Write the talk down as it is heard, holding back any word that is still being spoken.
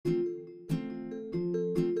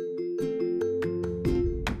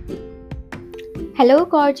Hello,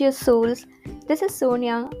 gorgeous souls. This is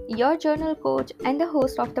Sonia, your journal coach and the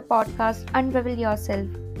host of the podcast Unravel Yourself.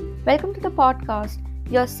 Welcome to the podcast,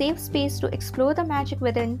 your safe space to explore the magic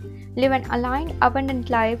within, live an aligned,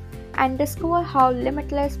 abundant life, and discover how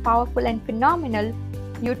limitless, powerful, and phenomenal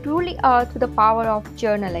you truly are through the power of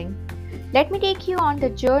journaling. Let me take you on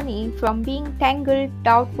the journey from being tangled,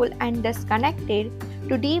 doubtful, and disconnected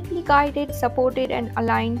to deeply guided, supported, and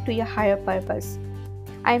aligned to your higher purpose.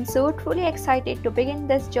 I am so truly excited to begin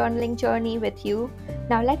this journaling journey with you.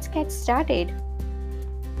 Now let's get started.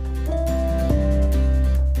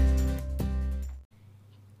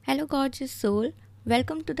 Hello, gorgeous soul.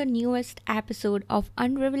 Welcome to the newest episode of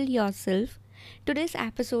Unravel Yourself. Today's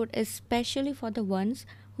episode is specially for the ones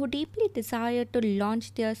who deeply desire to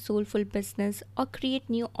launch their soulful business or create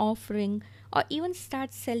new offering or even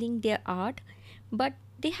start selling their art, but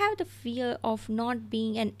they have the fear of not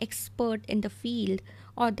being an expert in the field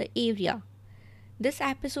or the area. This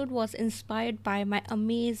episode was inspired by my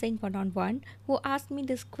amazing one on one who asked me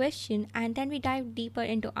this question, and then we dived deeper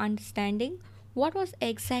into understanding what was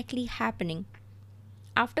exactly happening.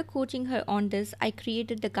 After coaching her on this, I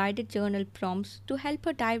created the guided journal prompts to help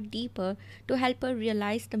her dive deeper, to help her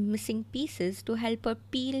realize the missing pieces, to help her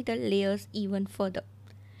peel the layers even further.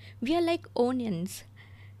 We are like onions.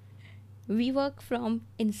 We work from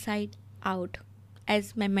inside out,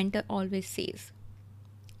 as my mentor always says.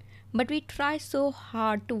 But we try so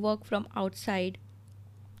hard to work from outside,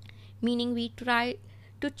 meaning we try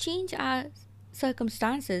to change our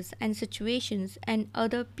circumstances and situations and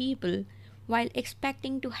other people while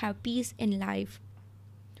expecting to have peace in life.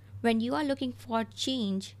 When you are looking for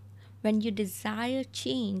change, when you desire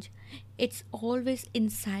change, it's always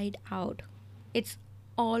inside out. It's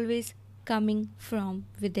always coming from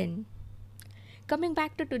within. Coming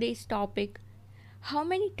back to today's topic, how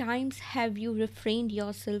many times have you refrained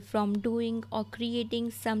yourself from doing or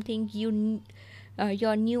creating something your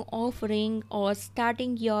new offering or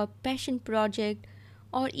starting your passion project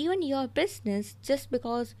or even your business just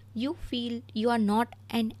because you feel you are not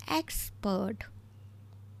an expert?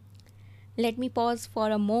 Let me pause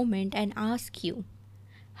for a moment and ask you,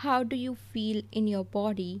 how do you feel in your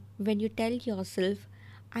body when you tell yourself,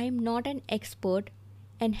 I am not an expert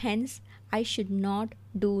and hence I should not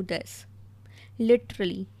do this?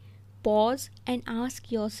 Literally, pause and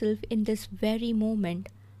ask yourself in this very moment,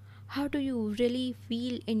 how do you really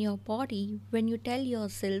feel in your body when you tell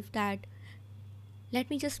yourself that, let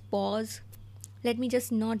me just pause, let me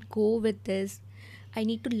just not go with this. I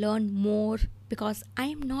need to learn more because I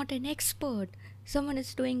am not an expert. Someone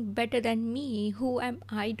is doing better than me. Who am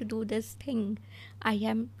I to do this thing? I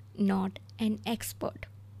am not an expert.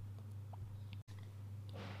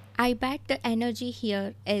 I bet the energy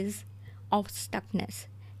here is of stuckness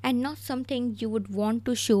and not something you would want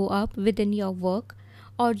to show up within your work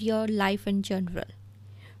or your life in general.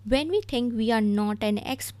 When we think we are not an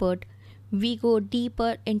expert, we go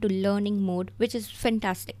deeper into learning mode, which is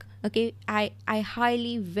fantastic. Okay, I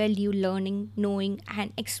highly value learning, knowing,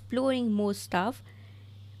 and exploring more stuff.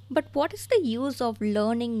 But what is the use of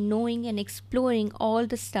learning, knowing, and exploring all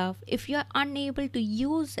the stuff if you are unable to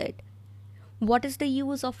use it? What is the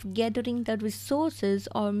use of gathering the resources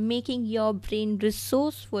or making your brain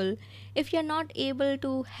resourceful if you're not able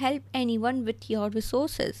to help anyone with your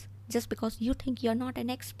resources just because you think you're not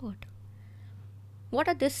an expert? What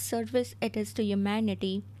a disservice it is to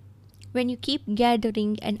humanity when you keep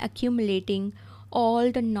gathering and accumulating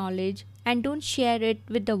all the knowledge and don't share it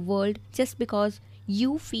with the world just because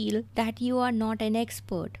you feel that you are not an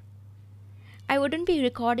expert. I wouldn't be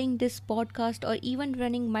recording this podcast or even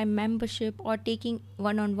running my membership or taking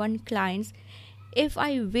one on one clients if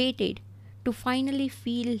I waited to finally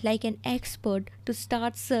feel like an expert to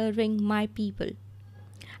start serving my people.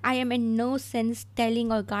 I am in no sense telling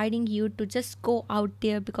or guiding you to just go out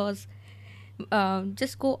there because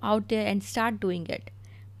just go out there and start doing it.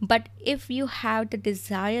 But if you have the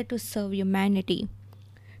desire to serve humanity,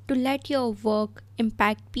 to let your work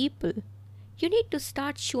impact people, you need to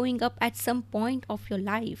start showing up at some point of your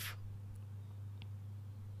life.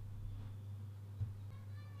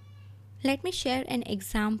 Let me share an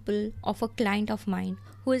example of a client of mine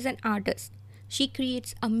who is an artist. She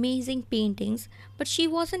creates amazing paintings, but she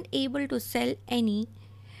wasn't able to sell any.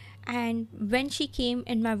 And when she came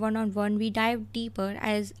in my one on one, we dived deeper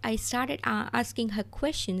as I started asking her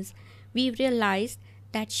questions. We realized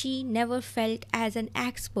that she never felt as an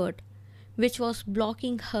expert, which was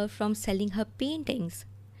blocking her from selling her paintings.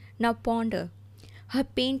 Now ponder. Her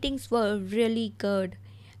paintings were really good,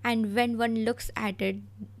 and when one looks at it,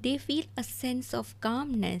 they feel a sense of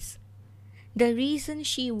calmness. The reason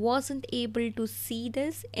she wasn't able to see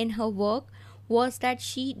this in her work was that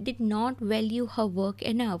she did not value her work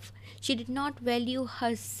enough. She did not value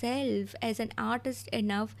herself as an artist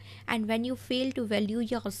enough. And when you fail to value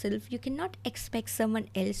yourself, you cannot expect someone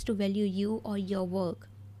else to value you or your work.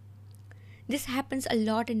 This happens a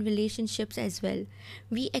lot in relationships as well.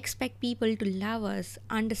 We expect people to love us,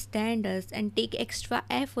 understand us, and take extra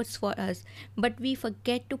efforts for us, but we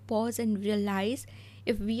forget to pause and realize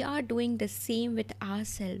if we are doing the same with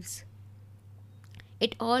ourselves.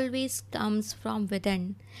 It always comes from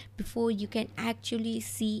within before you can actually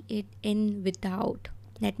see it in without.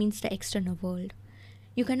 That means the external world.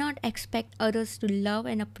 You cannot expect others to love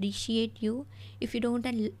and appreciate you if you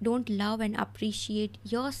don't love and appreciate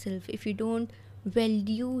yourself, if you don't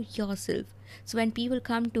value yourself. So when people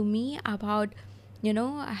come to me about,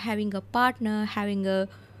 having a partner, having a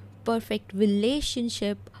perfect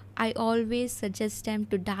relationship, I always suggest them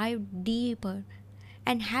to dive deeper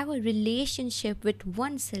and have a relationship with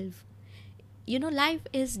oneself. Life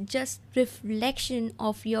is just reflection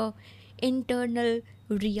of your internal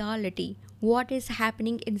reality. What is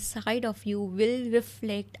happening inside of you will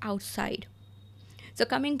reflect outside. So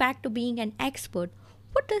coming back to being an expert,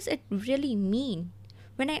 what does it really mean?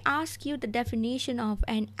 When I ask you the definition of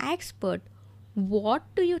an expert, what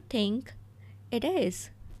do you think it is?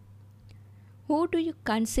 Who do you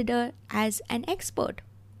consider as an expert?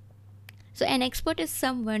 So, an expert is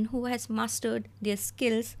someone who has mastered their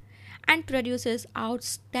skills and produces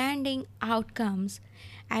outstanding outcomes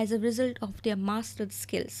as a result of their mastered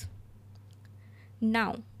skills.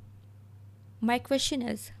 Now, my question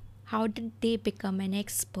is, how did they become an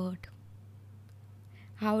expert?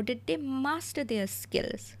 How did they master their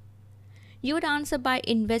skills? You would answer by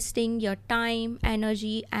investing your time,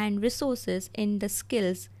 energy, and resources in the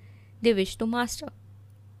skills they wish to master.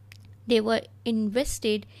 They were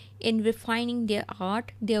invested in refining their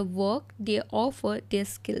art, their work, their offer, their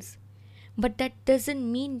skills. But that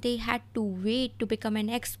doesn't mean they had to wait to become an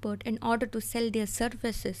expert in order to sell their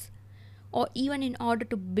services or even in order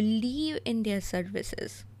to believe in their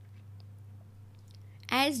services.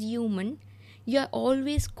 As human, you're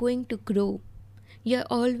always going to grow. You're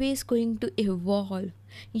always going to evolve.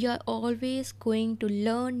 You're always going to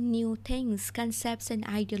learn new things, concepts, and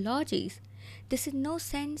ideologies. This in no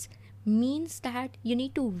sense means that you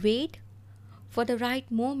need to wait for the right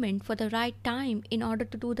moment, for the right time in order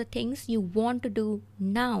to do the things you want to do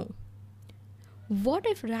now. What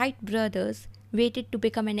if Wright brothers waited to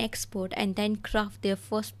become an expert and then craft their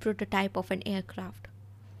first prototype of an aircraft?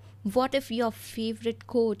 What if your favorite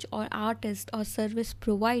coach or artist or service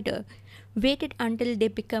provider waited until they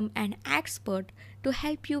become an expert to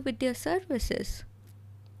help you with their services?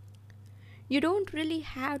 You don't really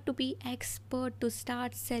have to be expert to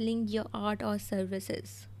start selling your art or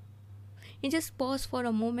services. You just pause for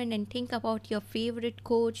a moment and think about your favorite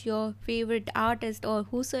coach, your favorite artist, or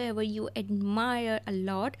whosoever you admire a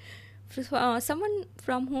lot, someone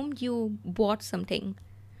from whom you bought something.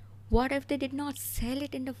 What if they did not sell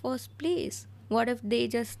it in the first place? What if they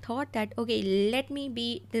just thought that, okay, let me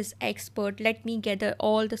be this expert, let me gather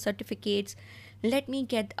all the certificates, let me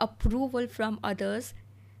get approval from others,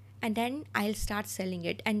 and then I'll start selling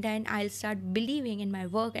it, and then I'll start believing in my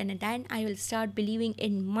work, and then I will start believing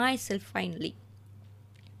in myself finally.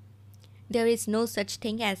 There is no such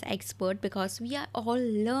thing as expert because we are all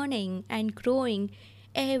learning and growing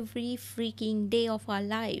every freaking day of our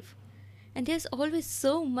life. And there's always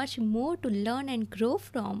so much more to learn and grow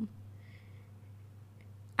from.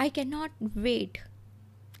 I cannot wait.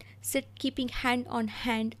 Sit keeping hand on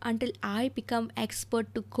hand until I become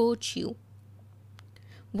expert to coach you.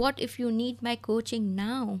 What if you need my coaching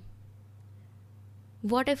now?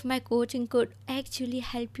 What if my coaching could actually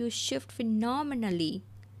help you shift phenomenally?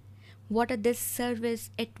 What a disservice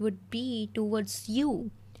it would be towards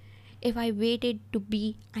you if I waited to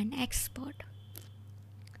be an expert.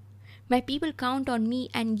 My people count on me,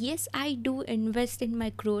 and yes, I do invest in my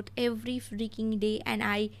growth every freaking day, and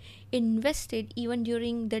I invested even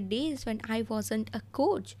during the days when I wasn't a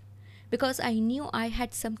coach because I knew I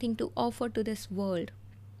had something to offer to this world.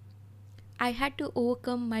 I had to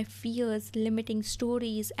overcome my fears, limiting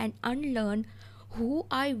stories, and unlearn who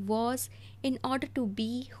I was in order to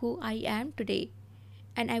be who I am today.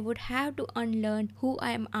 And I would have to unlearn who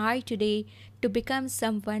am I today to become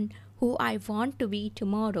someone who I want to be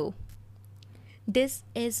tomorrow. This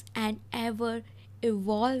is an ever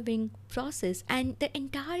evolving process, and the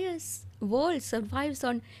entire world survives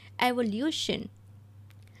on evolution.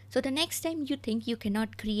 So, the next time you think you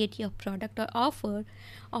cannot create your product or offer,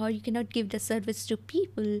 or you cannot give the service to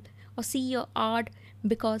people, or see your art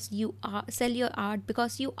because you are sell your art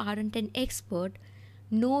because you aren't an expert,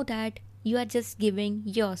 know that you are just giving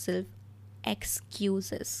yourself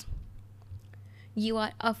excuses. You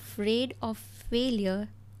are afraid of failure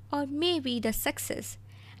or maybe the success,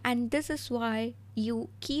 and this is why you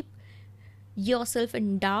keep yourself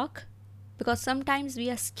in dark, because sometimes we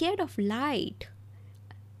are scared of light.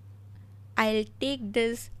 I'll take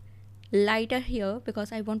this lighter here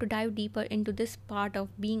because I want to dive deeper into this part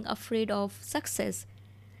of being afraid of success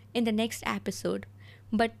in the next episode.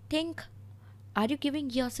 But think, are you giving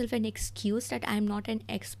yourself an excuse that I'm not an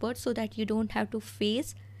expert so that you don't have to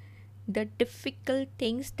face the difficult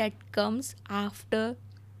things that comes after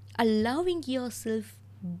allowing yourself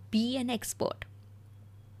be an expert?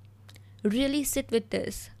 Really sit with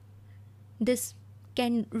this. This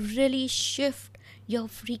can really shift your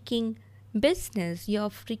freaking business, your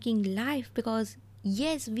freaking life, because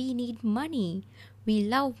yes, we need money. We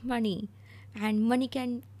love money, and money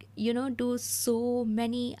can do so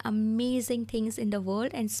many amazing things in the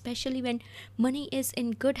world, and especially when money is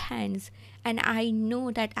in good hands. And I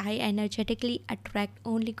know that I energetically attract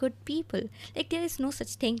only good people. Like, there is no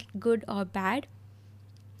such thing good or bad,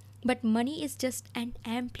 but money is just an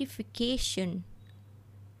amplification.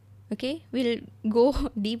 Okay, we'll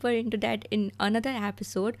go deeper into that in another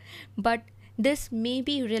episode, but this may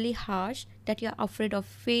be really harsh that you're afraid of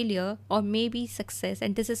failure or maybe success,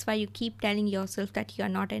 and this is why you keep telling yourself that you're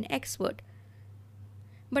not an expert.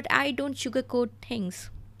 But I don't sugarcoat things.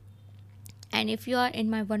 And if you are in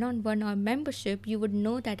my one on one or membership, you would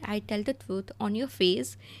know that I tell the truth on your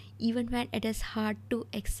face even when it is hard to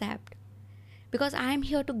accept. Because I am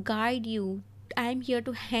here to guide you. I am here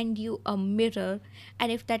to hand you a mirror, and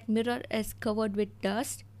if that mirror is covered with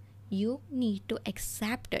dust, you need to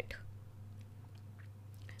accept it.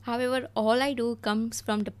 However, all I do comes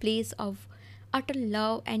from the place of utter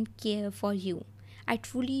love and care for you. I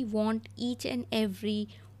truly want each and every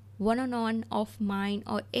one on one of mine,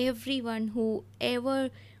 or everyone who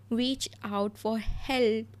ever reached out for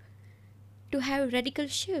help, to have radical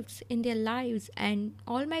shifts in their lives, and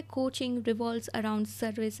all my coaching revolves around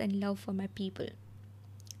service and love for my people.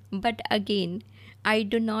 But again, I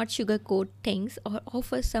do not sugarcoat things or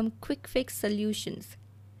offer some quick fix solutions.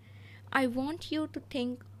 I want you to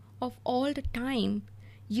think of all the time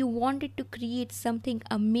you wanted to create something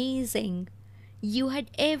amazing. You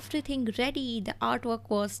had everything ready, the artwork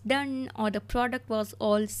was done, or the product was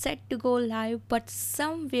all set to go live, but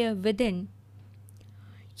somewhere within,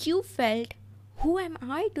 you felt, who am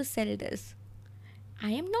I to sell this? I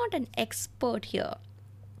am not an expert here.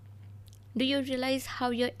 Do you realize how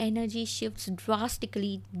your energy shifts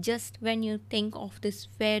drastically just when you think of this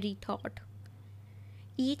very thought?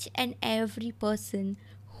 Each and every person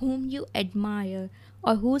whom you admire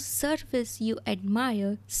or whose service you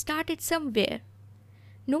admire started somewhere.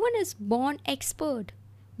 No one is born expert.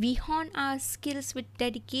 We hone our skills with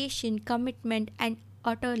dedication, commitment, and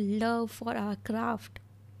utter love for our craft.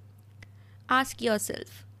 Ask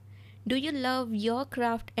yourself, do you love your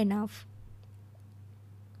craft enough?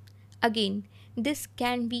 Again, this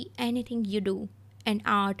can be anything you do, an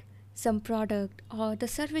art, some product, or the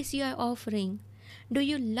service you are offering. Do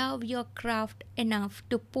you love your craft enough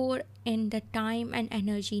to pour in the time and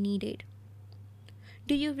energy needed?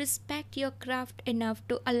 Do you respect your craft enough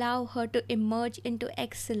to allow her to emerge into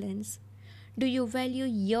excellence? Do you value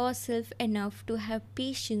yourself enough to have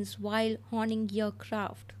patience while honing your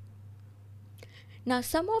craft? Now,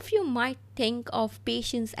 some of you might think of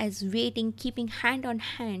patience as waiting, keeping hand on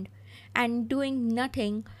hand, and doing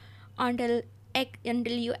nothing until,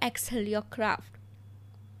 until you excel your craft.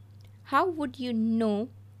 How would you know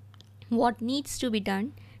what needs to be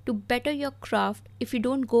done to better your craft if you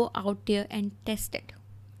don't go out there and test it?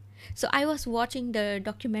 So I was watching the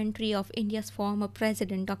documentary of India's former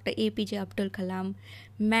president, Dr. APJ Abdul Kalam.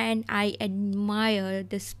 Man, I admire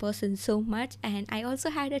this person so much, and I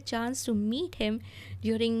also had a chance to meet him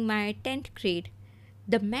during my 10th grade.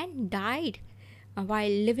 The man died while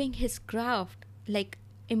living his craft, like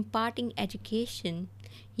imparting education.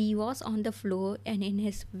 He was on the floor, and in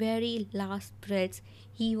his very last breaths,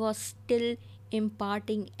 he was still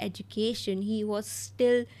imparting education. He was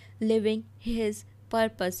still living his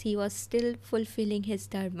purpose. He was still fulfilling his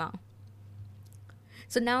dharma.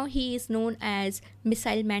 So now he is known as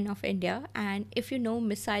Missile Man of India, and if you know,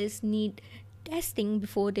 missiles need testing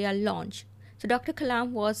before they are launched. So Dr.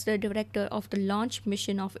 Kalam was the director of the launch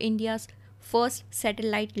mission of India's first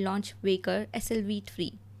satellite launch vehicle,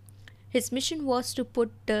 SLV-3. His mission was to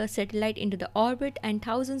put the satellite into the orbit, and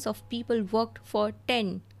thousands of people worked for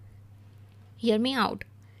 10, hear me out,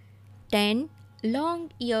 10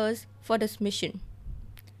 long years for this mission.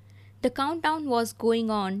 The countdown was going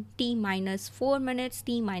on, T minus 4 minutes,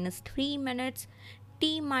 T minus 3 minutes,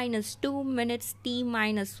 T minus 2 minutes, T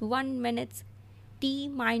minus 1 minute, T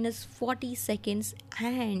minus 40 seconds,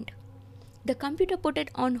 and the computer put it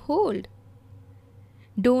on hold.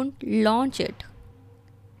 Don't launch it.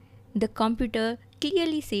 The computer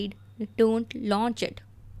clearly said, don't launch it.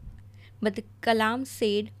 But the Kalam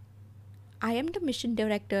said, I am the mission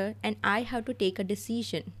director and I have to take a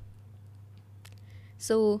decision.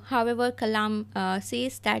 So, however, Kalam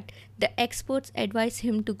says that the experts advised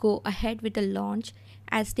him to go ahead with the launch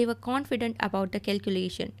as they were confident about the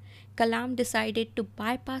calculation. Kalam decided to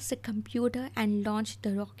bypass the computer and launch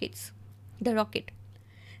the rocket.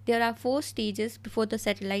 There are 4 stages before the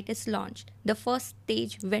satellite is launched. The first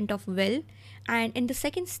stage went off well, and in the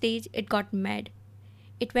second stage, it got mad.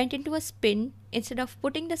 It went into a spin. Instead of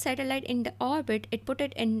putting the satellite in the orbit, it put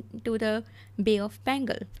it into the Bay of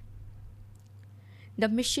Bengal. The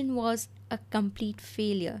mission was a complete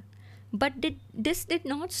failure. But this did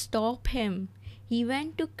not stop him. He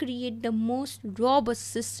went to create the most robust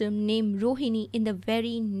system named Rohini in the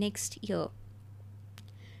very next year.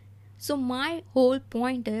 So my whole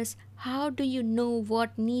point is, how do you know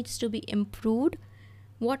what needs to be improved?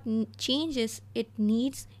 What changes it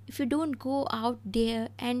needs if you don't go out there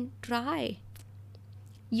and try?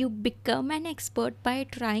 You become an expert by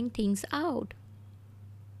trying things out.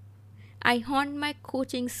 I honed my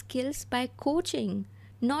coaching skills by coaching,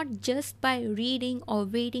 not just by reading or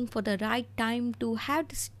waiting for the right time to have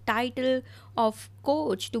this title of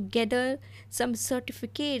coach to gather some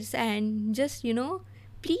certificates and just,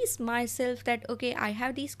 please myself that, okay, I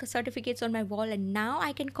have these certificates on my wall and now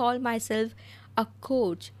I can call myself a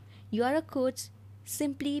coach. You are a coach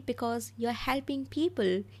simply because you're helping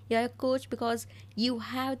people. You're a coach because you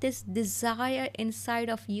have this desire inside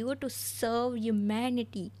of you to serve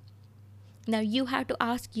humanity. Now you have to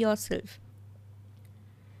ask yourself,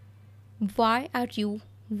 why are you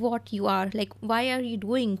what you are? Like, why are you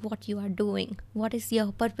doing what you are doing? What is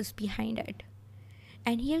your purpose behind it?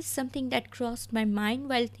 And here's something that crossed my mind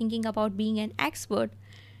while thinking about being an expert.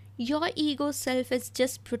 Your ego self is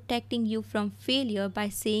just protecting you from failure by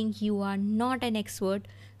saying you are not an expert,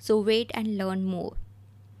 so wait and learn more.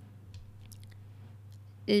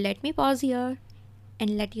 Let me pause here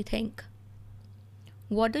and let you think.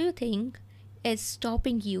 What do you think is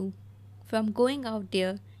stopping you from going out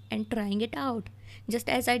there and trying it out? Just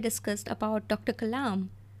as I discussed about Dr. Kalam,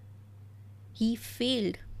 he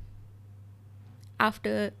failed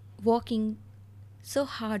after working so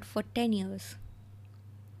hard for 10 years.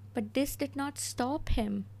 But this did not stop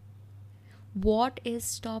him. What is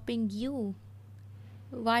stopping you?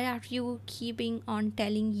 Why are you keeping on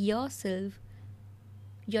telling yourself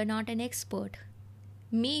you're not an expert?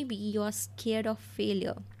 Maybe you're scared of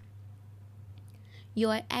failure. You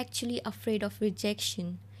are actually afraid of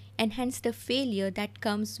rejection and hence the failure that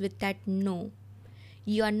comes with that no.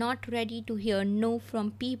 You are not ready to hear no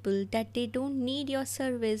from people that they don't need your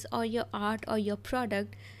service or your art or your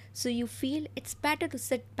product, so you feel it's better to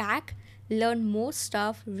sit back, learn more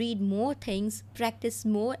stuff, read more things, practice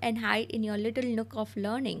more, and hide in your little nook of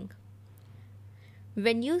learning.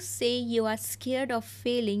 When you say you are scared of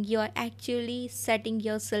failing, you are actually setting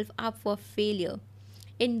yourself up for failure.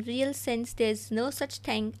 In real sense, there's no such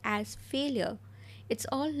thing as failure. It's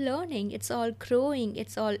all learning, it's all growing,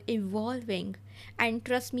 it's all evolving. And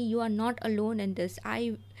trust me, you are not alone in this.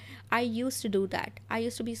 I used to do that. I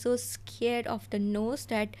used to be so scared of the no's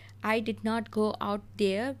that I did not go out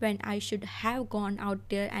there when I should have gone out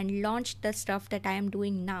there and launched the stuff that I am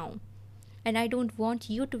doing now. And I don't want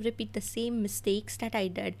you to repeat the same mistakes that I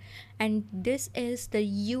did. And this is the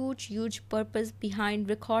huge purpose behind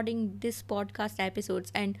recording this podcast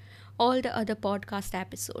episodes and all the other podcast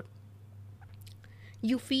episodes.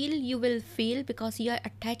 You feel you will fail because you are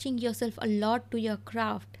attaching yourself a lot to your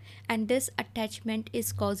craft, and this attachment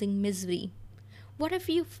is causing misery. What if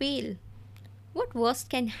you fail? What worst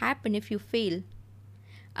can happen if you fail?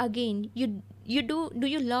 Again, do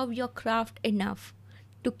you love your craft enough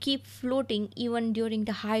to keep floating even during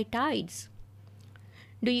the high tides?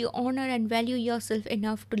 Do you honor and value yourself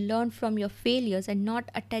enough to learn from your failures and not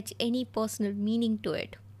attach any personal meaning to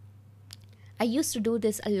it? I used to do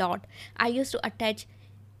this a lot. I used to attach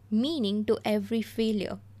meaning to every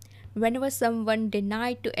failure. Whenever someone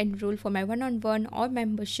denied to enroll for my one-on-one or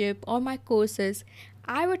membership or my courses,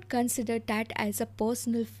 I would consider that as a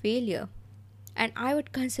personal failure. And I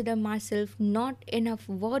would consider myself not enough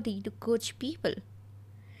worthy to coach people.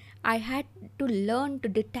 I had to learn to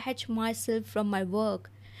detach myself from my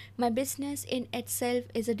work. My business in itself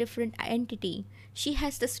is a different entity. She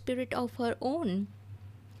has the spirit of her own.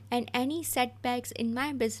 And any setbacks in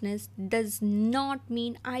my business does not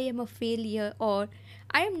mean I am a failure or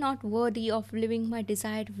I am not worthy of living my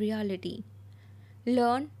desired reality.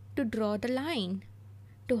 Learn to draw the line,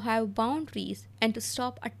 to have boundaries, and to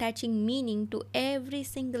stop attaching meaning to every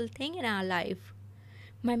single thing in our life.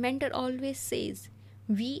 My mentor always says,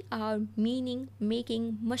 we are meaning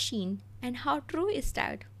making machine. And how true is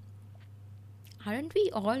that? Aren't we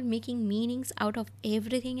all making meanings out of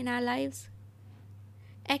everything in our lives?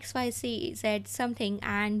 XYZ said something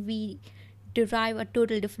and we derive a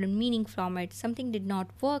total different meaning from it. Something did not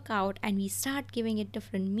work out and we start giving it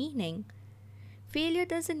different meaning. Failure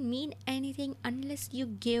doesn't mean anything unless you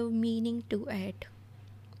give meaning to it.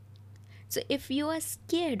 So if you are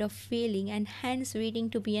scared of failing and hence waiting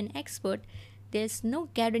to be an expert, there's no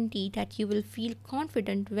guarantee that you will feel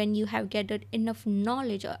confident when you have gathered enough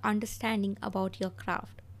knowledge or understanding about your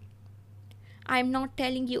craft. I'm not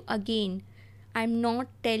telling you again, I'm not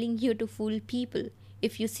telling you to fool people.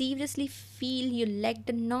 If you seriously feel you lack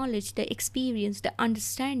the knowledge, the experience, the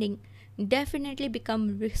understanding, definitely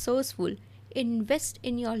become resourceful. Invest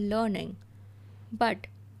in your learning. But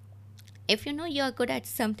if you know you are good at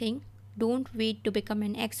something, don't wait to become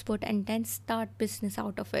an expert and then start business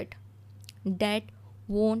out of it. That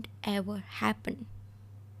won't ever happen.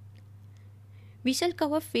 We shall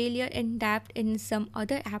cover failure in depth in some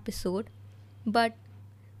other episode, but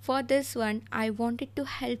for this one, I wanted to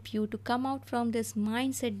help you to come out from this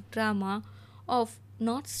mindset drama of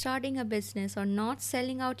not starting a business or not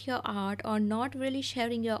selling out your art or not really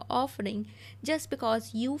sharing your offering just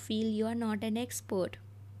because you feel you are not an expert.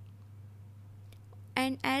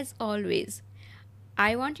 And as always,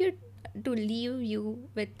 I want you to leave you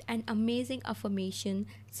with an amazing affirmation,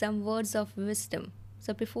 some words of wisdom.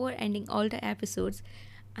 So before ending all the episodes,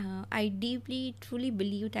 I deeply, truly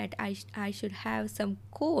believe that I should have some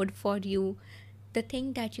code for you, the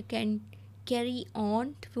thing that you can carry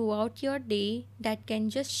on throughout your day that can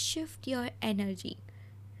just shift your energy.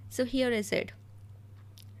 So here is it.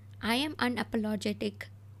 I am unapologetic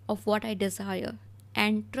of what I desire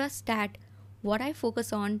and trust that what I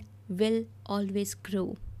focus on will always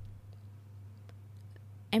grow.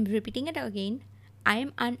 I'm repeating it again. I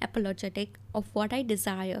am unapologetic of what I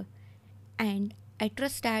desire and I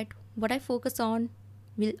trust that what I focus on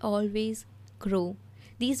will always grow.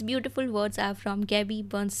 These beautiful words are from Gabby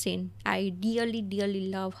Bernstein. I dearly, dearly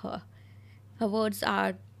love her. Her words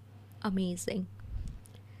are amazing.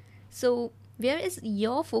 So, where is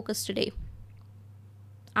your focus today?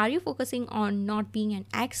 Are you focusing on not being an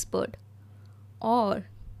expert or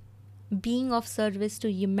being of service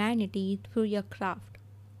to humanity through your craft?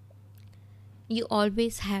 You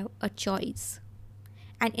always have a choice.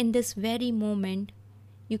 And in this very moment,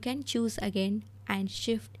 you can choose again and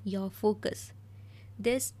shift your focus.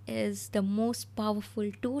 This is the most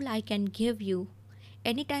powerful tool I can give you.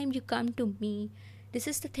 Anytime you come to me, this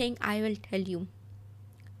is the thing I will tell you.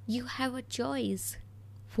 You have a choice.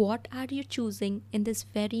 What are you choosing in this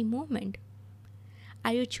very moment?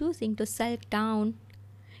 Are you choosing to sulk down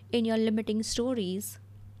in your limiting stories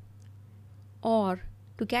or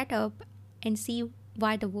to get up and see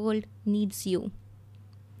why the world needs you?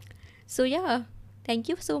 So, yeah, thank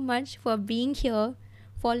you so much for being here,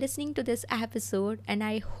 for listening to this episode, and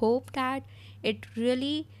I hope that it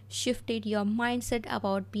really shifted your mindset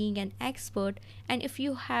about being an expert. And if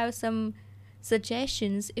you have some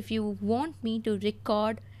suggestions, if you want me to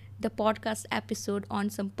record the podcast episode on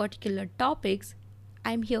some particular topics,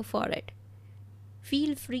 I'm here for it.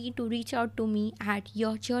 Feel free to reach out to me at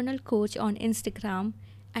Your Journal Coach on Instagram,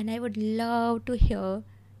 and I would love to hear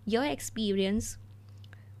your experience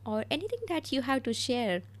or anything that you have to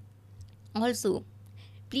share. Also,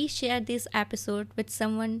 please share this episode with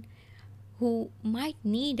someone who might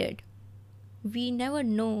need it. We never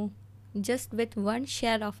know, just with one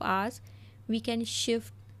share of ours, we can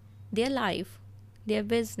shift their life, their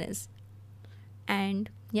business. And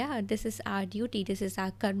yeah, this is our duty, this is our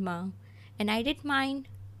karma. And I did mine,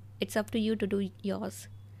 it's up to you to do yours.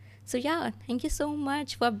 So, yeah, thank you so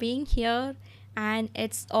much for being here. And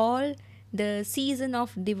it's all the season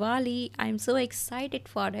of Diwali. I'm so excited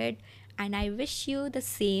for it and I wish you the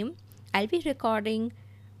same. I'll be recording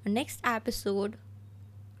a next episode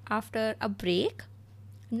after a break.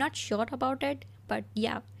 I'm not sure about it, but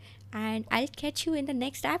yeah. And I'll catch you in the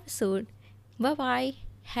next episode. Bye bye.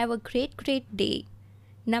 Have a great, great day.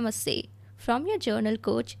 Namaste. From your journal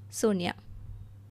coach, Sonia.